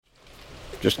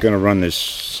Just going to run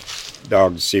this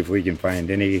dog to see if we can find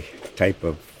any type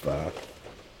of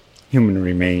human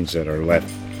remains that are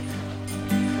left.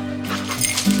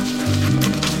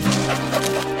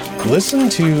 Listen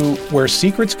to Where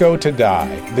Secrets Go to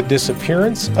Die, The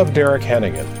Disappearance of Derek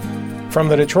Hennigan. From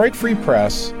the Detroit Free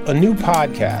Press, a new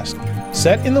podcast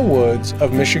set in the woods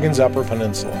of Michigan's Upper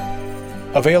Peninsula.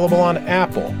 Available on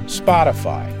Apple,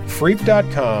 Spotify,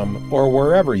 Freep.com, or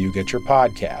wherever you get your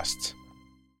podcasts.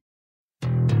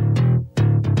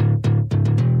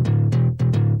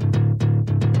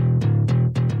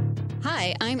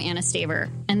 Hi, I'm Anna Staver,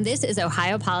 and this is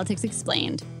Ohio Politics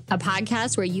Explained, a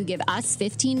podcast where you give us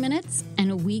 15 minutes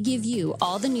and we give you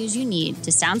all the news you need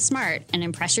to sound smart and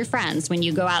impress your friends when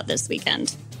you go out this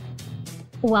weekend.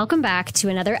 Welcome back to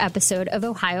another episode of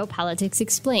Ohio Politics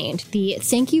Explained, the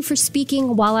Thank You for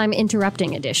Speaking While I'm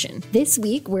Interrupting edition. This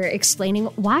week, we're explaining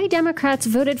why Democrats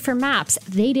voted for maps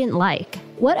they didn't like,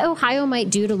 what Ohio might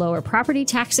do to lower property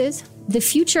taxes, the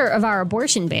future of our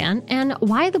abortion ban, and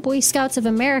why the Boy Scouts of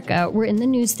America were in the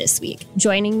news this week.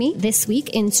 Joining me this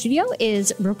week in studio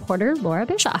is reporter Laura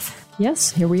Bischoff.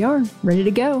 Yes, here we are, ready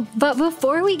to go. But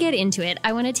before we get into it,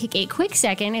 I want to take a quick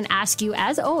second and ask you,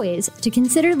 as always, to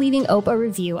consider leaving Ope a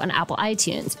review on Apple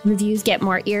iTunes. Reviews get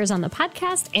more ears on the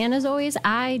podcast, and as always,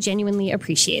 I genuinely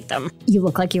appreciate them. You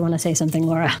look like you want to say something,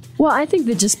 Laura. Well, I think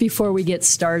that just before we get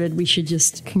started, we should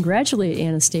just congratulate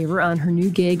Anna Staver on her new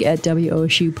gig at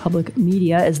WOSU Public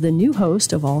Media as the new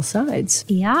host of All Sides.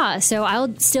 Yeah, so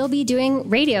I'll still be doing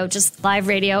radio, just live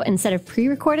radio instead of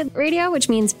pre-recorded radio, which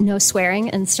means no swearing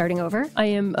and starting over. I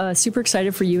am super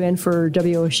excited for you and for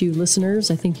WOSU listeners.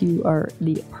 I think you are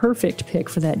the perfect pick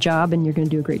for that job, and you're going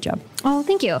to do a great job. Oh,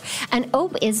 thank you. And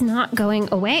Ope is not going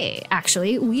away,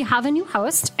 actually. We have a new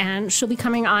host, and she'll be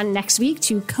coming on next week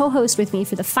to co-host with me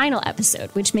for the final episode,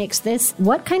 which makes this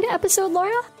what kind of episode,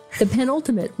 Laura? The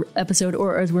penultimate episode,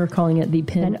 or as we're calling it, the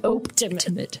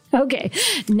penultimate. Okay,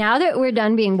 now that we're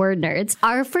done being word nerds,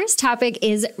 our first topic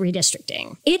is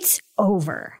redistricting. It's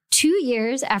over. 2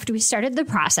 years after we started the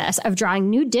process of drawing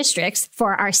new districts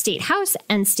for our state house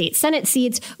and state senate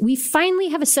seats, we finally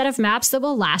have a set of maps that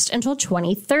will last until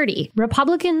 2030.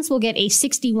 Republicans will get a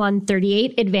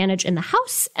 61-38 advantage in the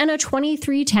House and a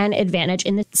 23-10 advantage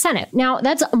in the Senate. Now,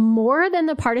 that's more than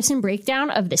the partisan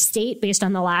breakdown of the state based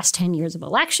on the last 10 years of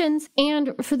elections.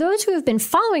 And for those who have been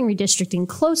following redistricting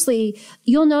closely,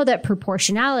 you'll know that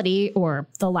proportionality, or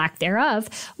the lack thereof,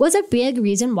 was a big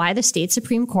reason why the state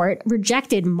Supreme Court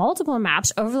rejected multiple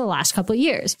maps over the last couple of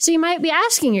years. So you might be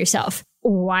asking yourself,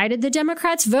 why did the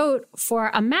Democrats vote for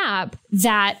a map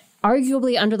that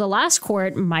arguably under the last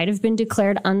court might have been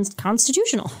declared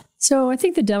unconstitutional? So I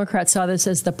think the Democrats saw this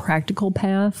as the practical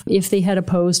path. If they had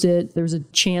opposed it, there was a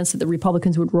chance that the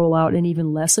Republicans would roll out an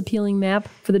even less appealing map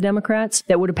for the Democrats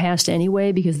that would have passed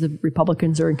anyway because the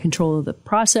Republicans are in control of the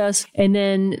process. And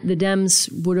then the Dems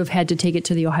would have had to take it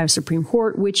to the Ohio Supreme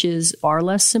Court, which is far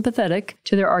less sympathetic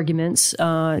to their arguments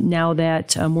now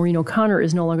that Maureen O'Connor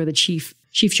is no longer the Chief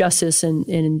Justice,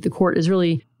 and the court is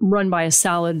really run by a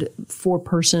solid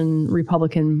 4-person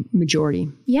Republican majority.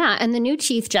 Yeah, and the new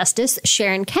Chief Justice,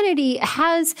 Sharon Kennedy,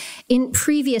 has, in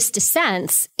previous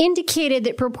dissents, indicated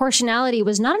that proportionality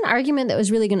was not an argument that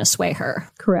was really going to sway her.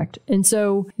 Correct. And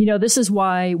so, this is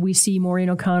why we see Maureen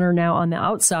O'Connor now on the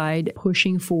outside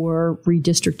pushing for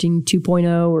redistricting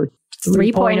 2.0 or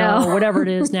 3.0, whatever it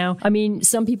is now. I mean,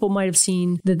 some people might have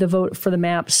seen that the vote for the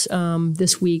maps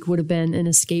this week would have been an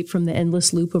escape from the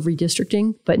endless loop of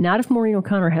redistricting, but not if Maureen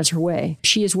O'Connor has her way.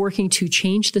 She is working to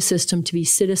change the system to be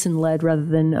citizen-led rather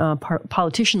than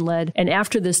politician-led. And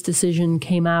after this decision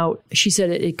came out, she said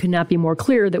it could not be more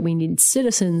clear that we need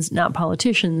citizens, not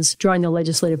politicians, drawing the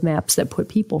legislative maps that put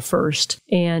people first.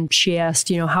 And she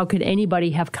asked, how could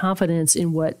anybody have confidence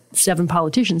in what 7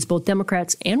 politicians, both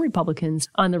Democrats and Republicans,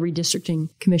 on the redistricting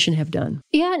commission have done?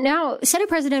 Yeah, now, Senate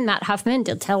President Matt Huffman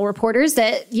did tell reporters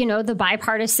that, the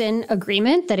bipartisan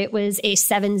agreement, that it was a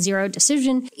 7-0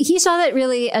 decision, he saw that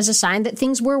really as a sign that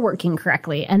things were working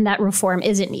correctly and that reform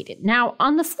isn't needed. Now,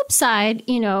 on the flip side,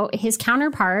 his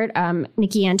counterpart,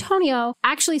 Nikki Antonio,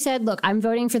 actually said, look, I'm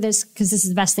voting for this because this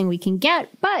is the best thing we can get,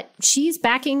 but she's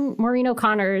backing Maureen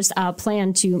O'Connor's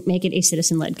plan to make it a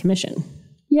citizen-led commission.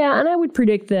 Yeah, and I would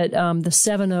predict that the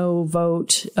 7-0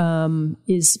 vote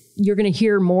you're going to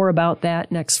hear more about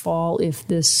that next fall if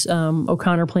this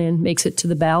O'Connor plan makes it to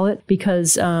the ballot,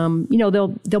 because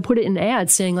they'll put it in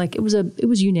ads saying like it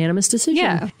was unanimous decision.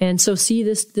 Yeah. And so see,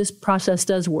 this process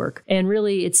does work, and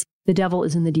really it's the devil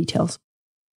is in the details.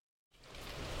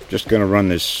 Just going to run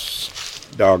this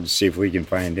dog to see if we can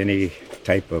find any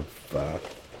type of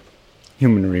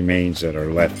human remains that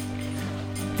are left.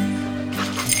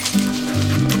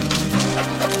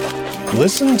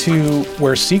 Listen to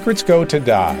Where Secrets Go to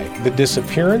Die, The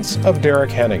Disappearance of Derek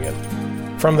Hennigan.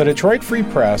 From the Detroit Free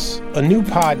Press, a new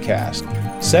podcast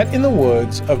set in the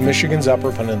woods of Michigan's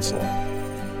Upper Peninsula.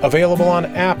 Available on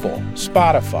Apple,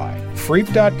 Spotify,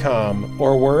 Freep.com,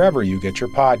 or wherever you get your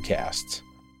podcasts.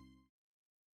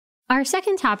 Our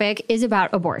second topic is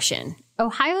about abortion.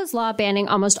 Ohio's law banning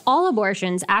almost all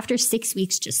abortions after 6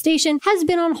 weeks gestation has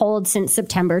been on hold since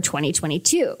September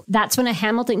 2022. That's when a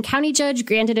Hamilton County judge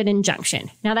granted an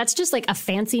injunction. Now, that's just like a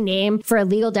fancy name for a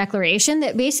legal declaration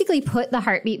that basically put the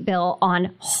heartbeat bill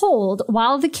on hold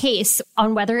while the case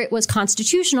on whether it was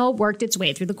constitutional worked its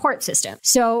way through the court system.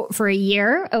 So for a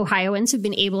year, Ohioans have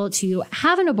been able to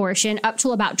have an abortion up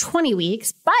till about 20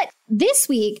 weeks, but this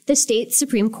week, the state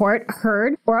Supreme Court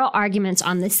heard oral arguments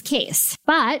on this case.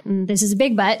 But, and this is a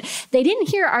big but, they didn't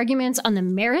hear arguments on the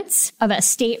merits of a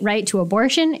state right to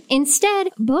abortion. Instead,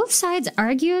 both sides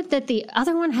argued that the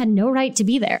other one had no right to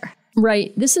be there.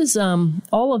 Right. This is,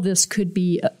 all of this could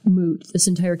be moot, this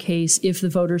entire case, if the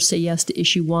voters say yes to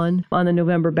issue 1 on the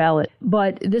November ballot.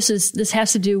 But this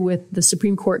has to do with the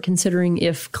Supreme Court considering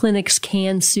if clinics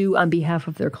can sue on behalf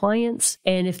of their clients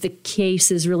and if the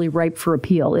case is really ripe for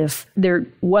appeal,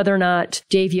 whether or not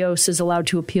Dave Yost is allowed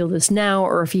to appeal this now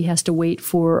or if he has to wait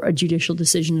for a judicial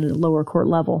decision at a lower court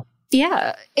level.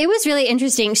 Yeah, it was really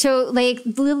interesting. So, like,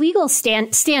 the legal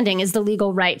standing is the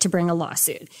legal right to bring a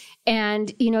lawsuit.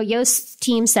 And, Yost's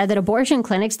team said that abortion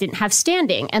clinics didn't have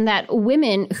standing and that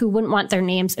women who wouldn't want their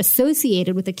names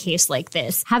associated with a case like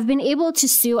this have been able to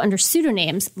sue under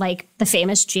pseudonyms like the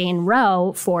famous Jane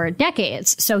Roe for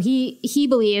decades. So he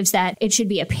believes that it should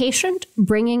be a patient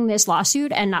bringing this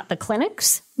lawsuit and not the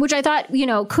clinics, which I thought,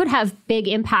 could have big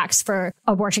impacts for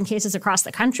abortion cases across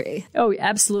the country. Oh,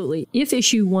 absolutely. If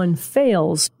issue 1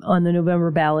 fails on the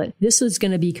November ballot, this is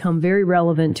going to become very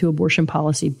relevant to abortion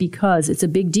policy because it's a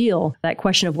big deal, that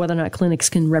question of whether or not clinics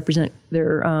can represent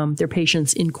their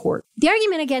patients in court. The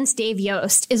argument against Dave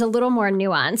Yost is a little more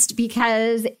nuanced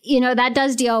because, that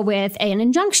does deal with an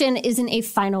injunction isn't a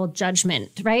final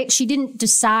judgment, right? She didn't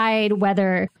decide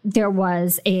whether there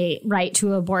was a right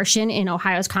to abortion in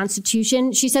Ohio's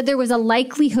Constitution. She said there was a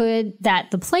likelihood that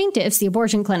the plaintiffs, the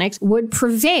abortion clinics, would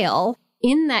prevail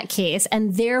in that case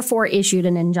and therefore issued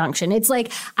an injunction. It's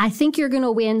like, I think you're going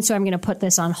to win, so I'm going to put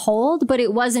this on hold, but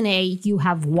it wasn't you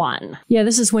have won. Yeah,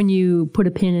 this is when you put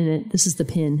a pin in it. This is the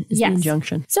pin, is yes. The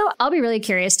injunction. So I'll be really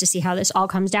curious to see how this all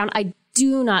comes down. I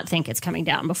do not think it's coming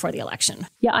down before the election.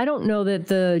 Yeah, I don't know that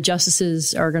the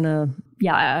justices are going to...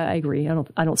 Yeah, I agree.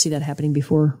 I don't see that happening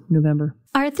before November.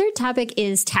 Our third topic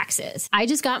is taxes. I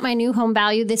just got my new home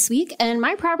value this week, and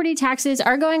my property taxes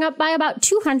are going up by about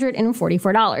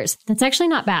 $244. That's actually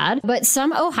not bad, but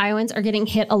some Ohioans are getting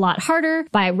hit a lot harder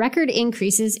by record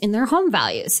increases in their home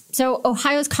values. So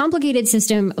Ohio's complicated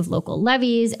system of local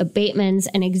levies, abatements,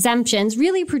 and exemptions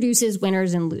really produces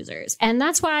winners and losers. And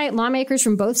that's why lawmakers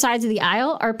from both sides of the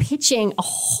aisle are pitching a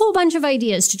whole bunch of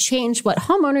ideas to change what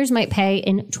homeowners might pay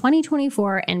in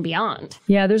 2024 and beyond.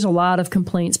 Yeah, there's a lot of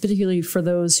complaints, particularly for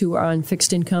those who are on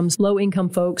fixed incomes, low income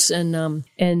folks and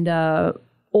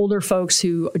older folks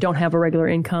who don't have a regular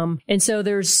income. And so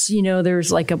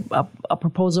there's like a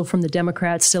proposal from the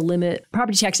Democrats to limit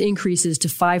property tax increases to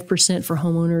 5% for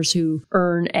homeowners who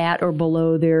earn at or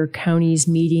below their county's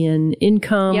median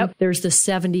income. Yep. There's the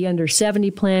 70 under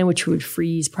 70 plan, which would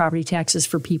freeze property taxes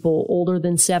for people older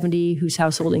than 70 whose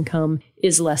household income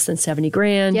is less than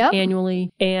 $70,000 annually.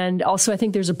 And also I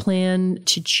think there's a plan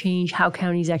to change how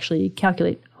counties actually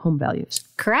calculate home values.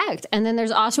 Correct. And then there's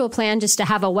also a plan just to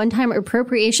have a one-time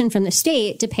appropriation from the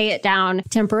state to pay it down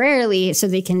temporarily so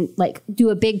they can do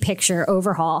a big picture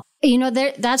overhaul.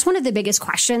 That's one of the biggest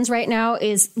questions right now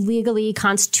is legally,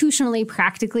 constitutionally,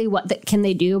 practically, what can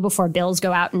they do before bills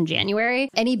go out in January?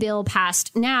 Any bill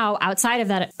passed now outside of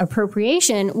that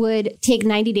appropriation would take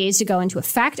 90 days to go into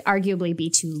effect, arguably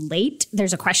be too late.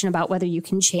 There's a question about whether you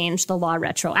can change the law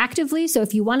retroactively. So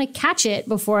if you want to catch it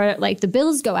before the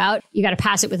bills go out, you got to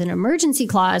pass it with an emergency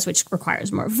clause, which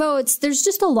requires more votes. There's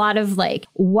just a lot of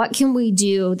what can we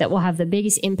do that will have the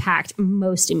biggest impact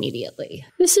most immediately?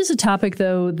 This is a topic,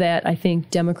 though, that I think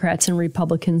Democrats and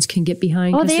Republicans can get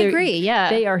behind. Oh, they agree. Yeah.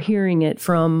 They are hearing it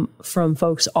from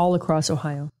folks all across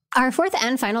Ohio. Our fourth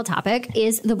and final topic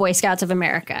is the Boy Scouts of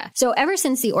America. So ever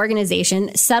since the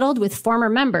organization settled with former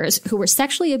members who were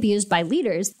sexually abused by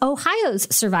leaders, Ohio's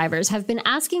survivors have been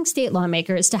asking state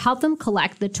lawmakers to help them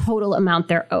collect the total amount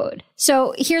they're owed.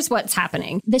 So here's what's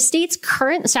happening. The state's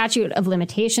current statute of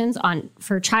limitations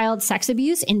for child sex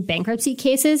abuse in bankruptcy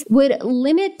cases would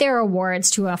limit their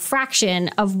awards to a fraction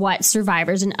of what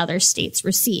survivors in other states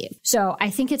receive. So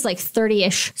I think it's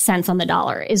 30-ish cents on the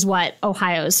dollar is what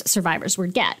Ohio's survivors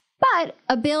would get. But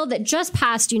a bill that just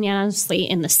passed unanimously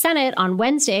in the Senate on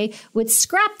Wednesday would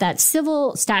scrap that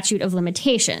civil statute of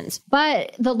limitations.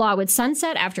 But the law would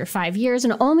sunset after 5 years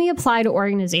and only apply to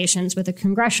organizations with a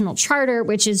congressional charter,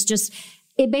 which is just...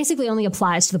 it basically only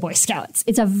applies to the Boy Scouts.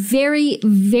 It's a very,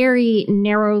 very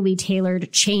narrowly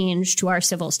tailored change to our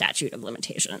civil statute of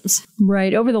limitations.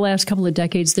 Right. Over the last couple of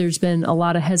decades, there's been a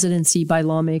lot of hesitancy by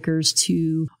lawmakers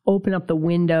to open up the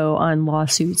window on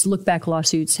lawsuits, look-back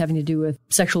lawsuits having to do with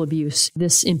sexual abuse.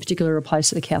 This in particular applies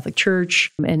to the Catholic Church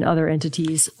and other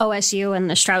entities. OSU and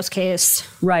the Strauss case.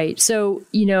 Right. So,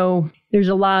 there's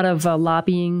a lot of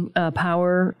lobbying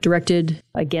power directed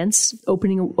against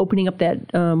opening up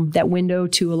that window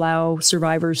to allow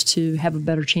survivors to have a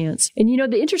better chance. And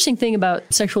the interesting thing about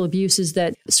sexual abuse is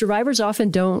that survivors often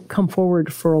don't come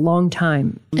forward for a long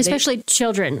time, especially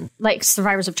children, like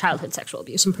survivors of childhood sexual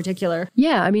abuse in particular.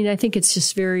 Yeah, I think it's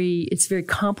just very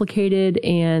complicated,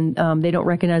 and they don't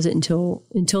recognize it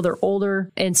until they're older.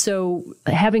 And so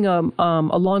having a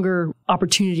longer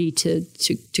opportunity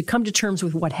to come to terms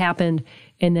with what happened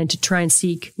and then to try and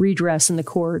seek redress in the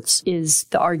courts is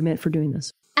the argument for doing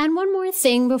this. And one more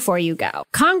thing before you go.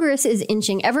 Congress is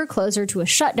inching ever closer to a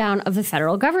shutdown of the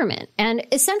federal government. And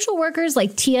essential workers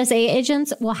like TSA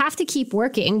agents will have to keep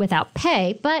working without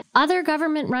pay, but other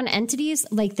government-run entities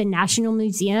like the National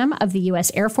Museum of the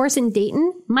U.S. Air Force in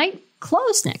Dayton might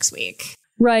close next week.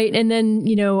 Right. And then,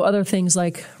 other things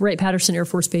like Wright-Patterson Air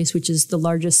Force Base, which is the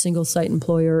largest single-site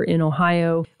employer in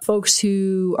Ohio. Folks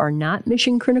who are not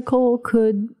mission critical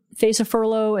could face a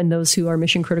furlough, and those who are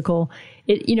mission critical,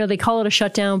 they call it a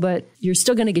shutdown, but you're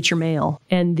still going to get your mail.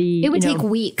 And it would take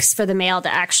weeks for the mail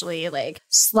to actually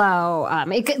slow.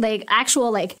 It could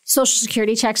actual social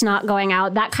security checks not going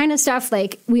out, that kind of stuff.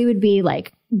 We would be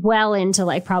well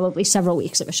into probably several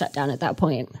weeks of a shutdown at that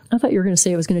point. I thought you were going to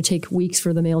say it was going to take weeks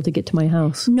for the mail to get to my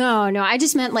house. No, I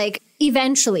just meant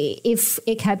eventually, if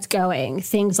it kept going,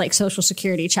 things like social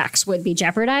security checks would be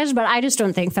jeopardized. But I just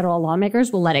don't think federal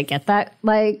lawmakers will let it get that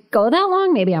go that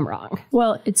long. Maybe I'm wrong.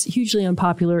 Well, it's hugely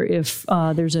unpopular if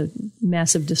there's a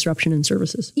massive disruption in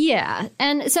services. Yeah.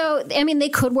 And so, they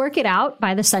could work it out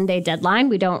by the Sunday deadline.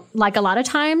 We don't, a lot of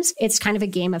times, it's kind of a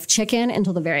game of chicken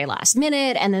until the very last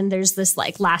minute. And then there's this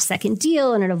last second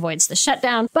deal and it avoids the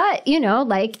shutdown. But, in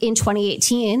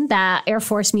 2018, that Air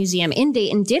Force Museum in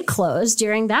Dayton did close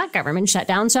during that government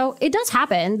shutdown. So it does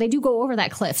happen. They do go over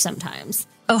that cliff sometimes.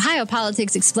 Ohio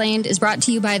Politics Explained is brought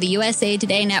to you by the USA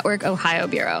Today Network Ohio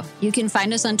Bureau. You can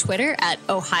find us on Twitter at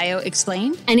Ohio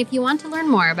Explained. And if you want to learn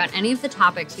more about any of the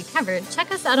topics we covered,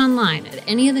 check us out online at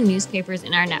any of the newspapers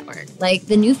in our network, like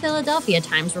the New Philadelphia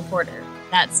Times Reporter.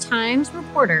 That's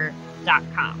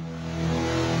timesreporter.com.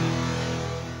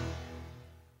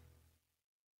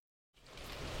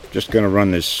 Just going to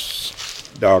run this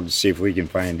dog to see if we can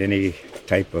find any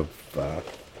type of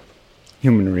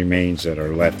human remains that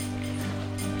are left.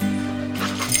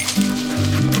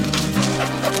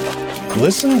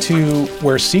 Listen to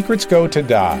Where Secrets Go to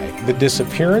Die, The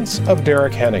Disappearance of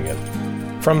Derek Hennigan.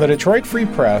 From the Detroit Free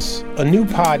Press, a new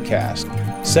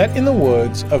podcast set in the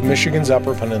woods of Michigan's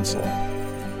Upper Peninsula.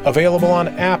 Available on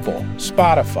Apple,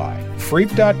 Spotify,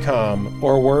 Freep.com,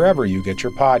 or wherever you get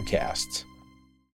your podcasts.